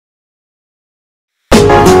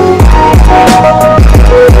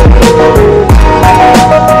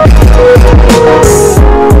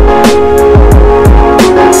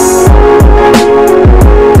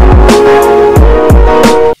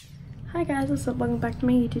what's up, welcome back to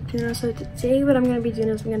my YouTube channel. So today what I'm going to be doing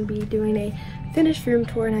is I'm going to be doing a finished room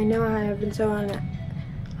tour, and I know I have been so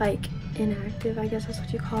inactive, I guess that's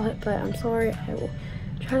what you call it, but I'm sorry. I will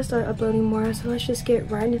try to start uploading more, so let's just get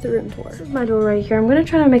right into the room tour. This is my door right here. I'm going to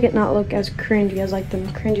try to make it not look as cringy as like the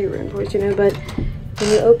cringy room tours, you know, but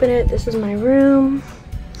when you open it, this is my room.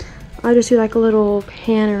 I'll just do like a little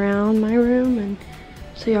pan around my room and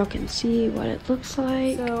so y'all can see what it looks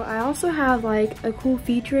like. So I also have like a cool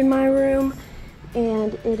feature in my room,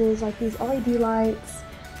 and it is like these LED lights.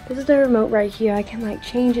 This is the remote right here. I can like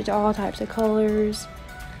change it to all types of colors.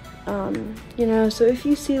 You know, so if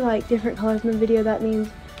you see like different colors in the video, that means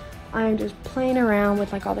I'm just playing around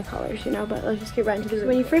with like all the colors, you know. But let's just get right into the room.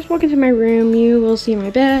 When you first walk into my room, you will see my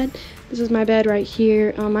bed. This is my bed right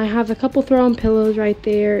here. I have a couple throw-on pillows right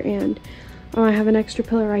there, and I have an extra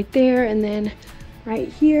pillow right there, and then right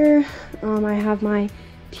here, I have my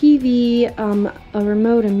TV, a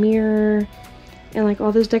remote, a mirror, and like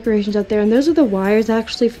all those decorations up there. And those are the wires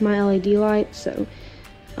actually for my LED lights, so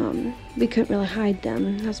we couldn't really hide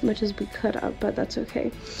them as much as we could have, but that's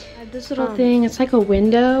okay. I have this little thing, it's like a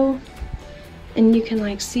window, and you can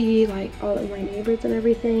like see like all of my neighbors and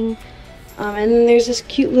everything. And then there's this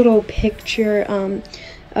cute little picture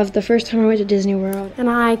of the first time I went to Disney World. And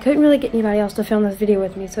I couldn't really get anybody else to film this video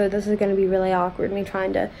with me, so this is gonna be really awkward, me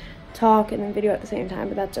trying to talk and then video at the same time,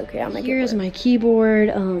 but that's okay, I'll make it work. Here's my keyboard.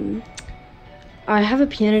 I have a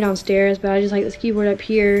piano downstairs, but I just like this keyboard up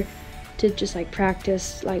here to just like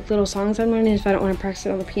practice like little songs I'm learning if I don't want to practice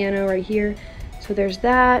it on the piano right here. So there's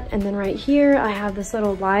that, and then right here I have this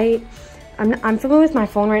little light. I'm filming with my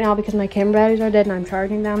phone right now because my camera batteries are dead and I'm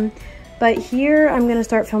charging them. But here I'm gonna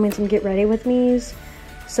start filming some get ready with me's.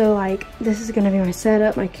 So like this is gonna be my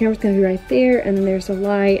setup, my camera's gonna be right there, and then there's a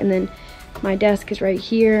light, and then my desk is right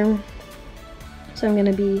here. So I'm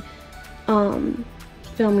gonna be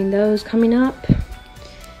filming those coming up.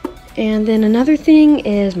 And then another thing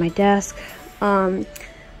is my desk.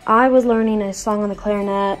 I was learning a song on the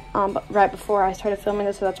clarinet right before I started filming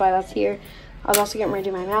this, so that's why that's here. I was also getting ready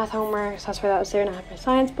to do my math homework, so that's why that was there, and I have my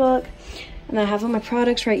science book. And I have all my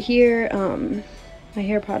products right here, my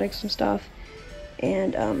hair products and stuff.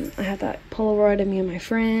 And I have that Polaroid of me and my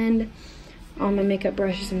friend, all my makeup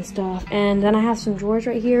brushes and stuff. And then I have some drawers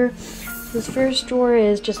right here. This first drawer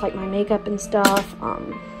is just like my makeup and stuff.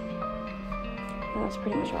 That's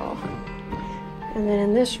pretty much all. And then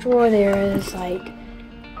in this drawer there is like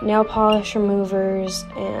nail polish removers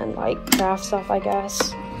and like craft stuff, I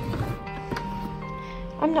guess.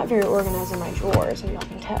 I'm not very organized in my drawers, as y'all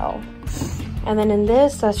can tell. And then in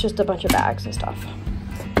this, that's just a bunch of bags and stuff.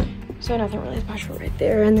 So nothing really special right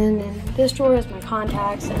there. And then in this drawer is my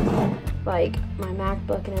contacts and like my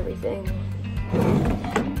MacBook and everything.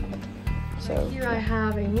 So here I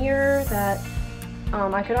have a mirror that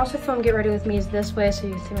I could also film Get Ready With Me is this way, so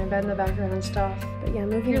you can see my bed in the background and stuff. But yeah,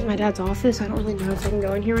 here's my dad's office. I don't really know if I can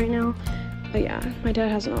go in here right now. But yeah, my dad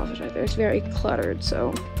has an office right there. It's very cluttered,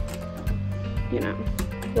 so, you know,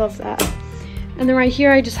 love that. And then right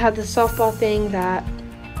here, I just had this softball thing that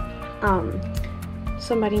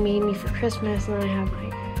somebody made me for Christmas. And then I have my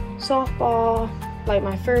softball, like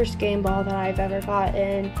my first game ball that I've ever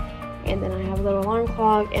gotten. And then I have a little alarm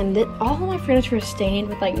clock. And all of my furniture is stained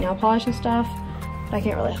with like nail polish and stuff. But I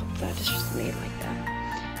can't really help that, it's just made like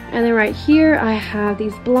that. And then right here, I have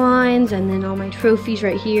these blinds and then all my trophies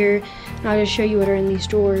right here. And I'll just show you what are in these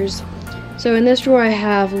drawers. So in this drawer, I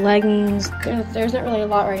have leggings. There's not really a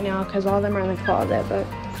lot right now because all of them are in the closet, but.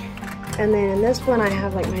 And then in this one, I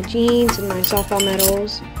have like my jeans and my softball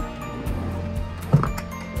medals.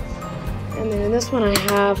 And then in this one, I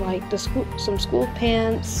have like some school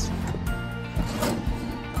pants.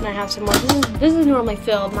 And I have some more. This is normally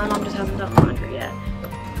filled. My mom just hasn't done laundry yet.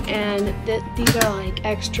 And these are like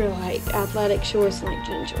extra like athletic shorts and like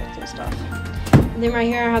jean shorts and stuff. And then right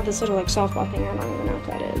here, I have this little like softball thing. I don't even know what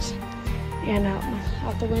that is. And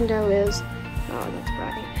out the window is, oh, that's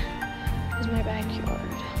bright, is my backyard.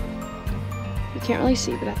 You can't really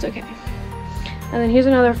see, but that's okay. And then here's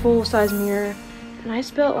another full-size mirror. And I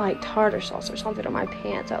spilled like tartar sauce or something on my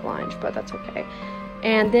pants at lunch, but that's okay.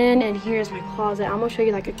 And then, and here's my closet. I'm gonna show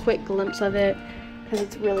you like a quick glimpse of it because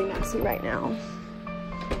it's really messy right now.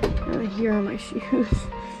 And here are my shoes.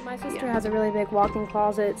 My sister has a really big walk-in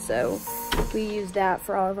closet, so we use that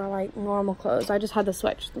for all of our like normal clothes. I just had the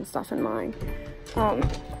sweatshirts and stuff in mine. I'm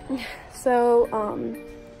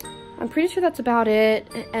pretty sure that's about it.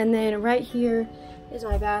 And then right here is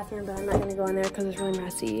my bathroom, but I'm not gonna go in there because it's really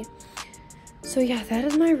messy. So yeah, that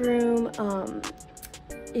is my room.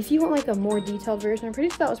 If you want like a more detailed version, I'm pretty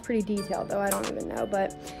sure that was pretty detailed though, I don't even know,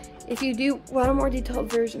 but if you do want a more detailed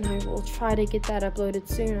version, I will try to get that uploaded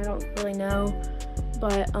soon. I don't really know,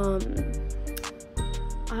 but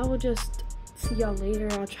I will just see y'all later.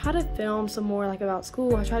 I'll try to film some more like about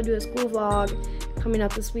school. I'll try to do a school vlog coming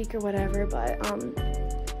up this week or whatever, but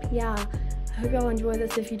yeah, I hope y'all enjoy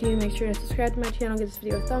this. If you do, make sure to subscribe to my channel, give this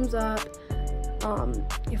video a thumbs up.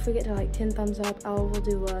 If we get to like 10 thumbs up, I will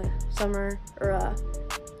do a summer or a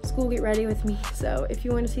school get ready with me. So if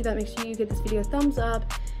you want to see that, make sure you give this video a thumbs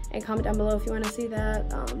up and comment down below if you want to see that.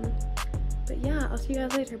 But yeah, I'll see you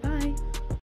guys later. Bye.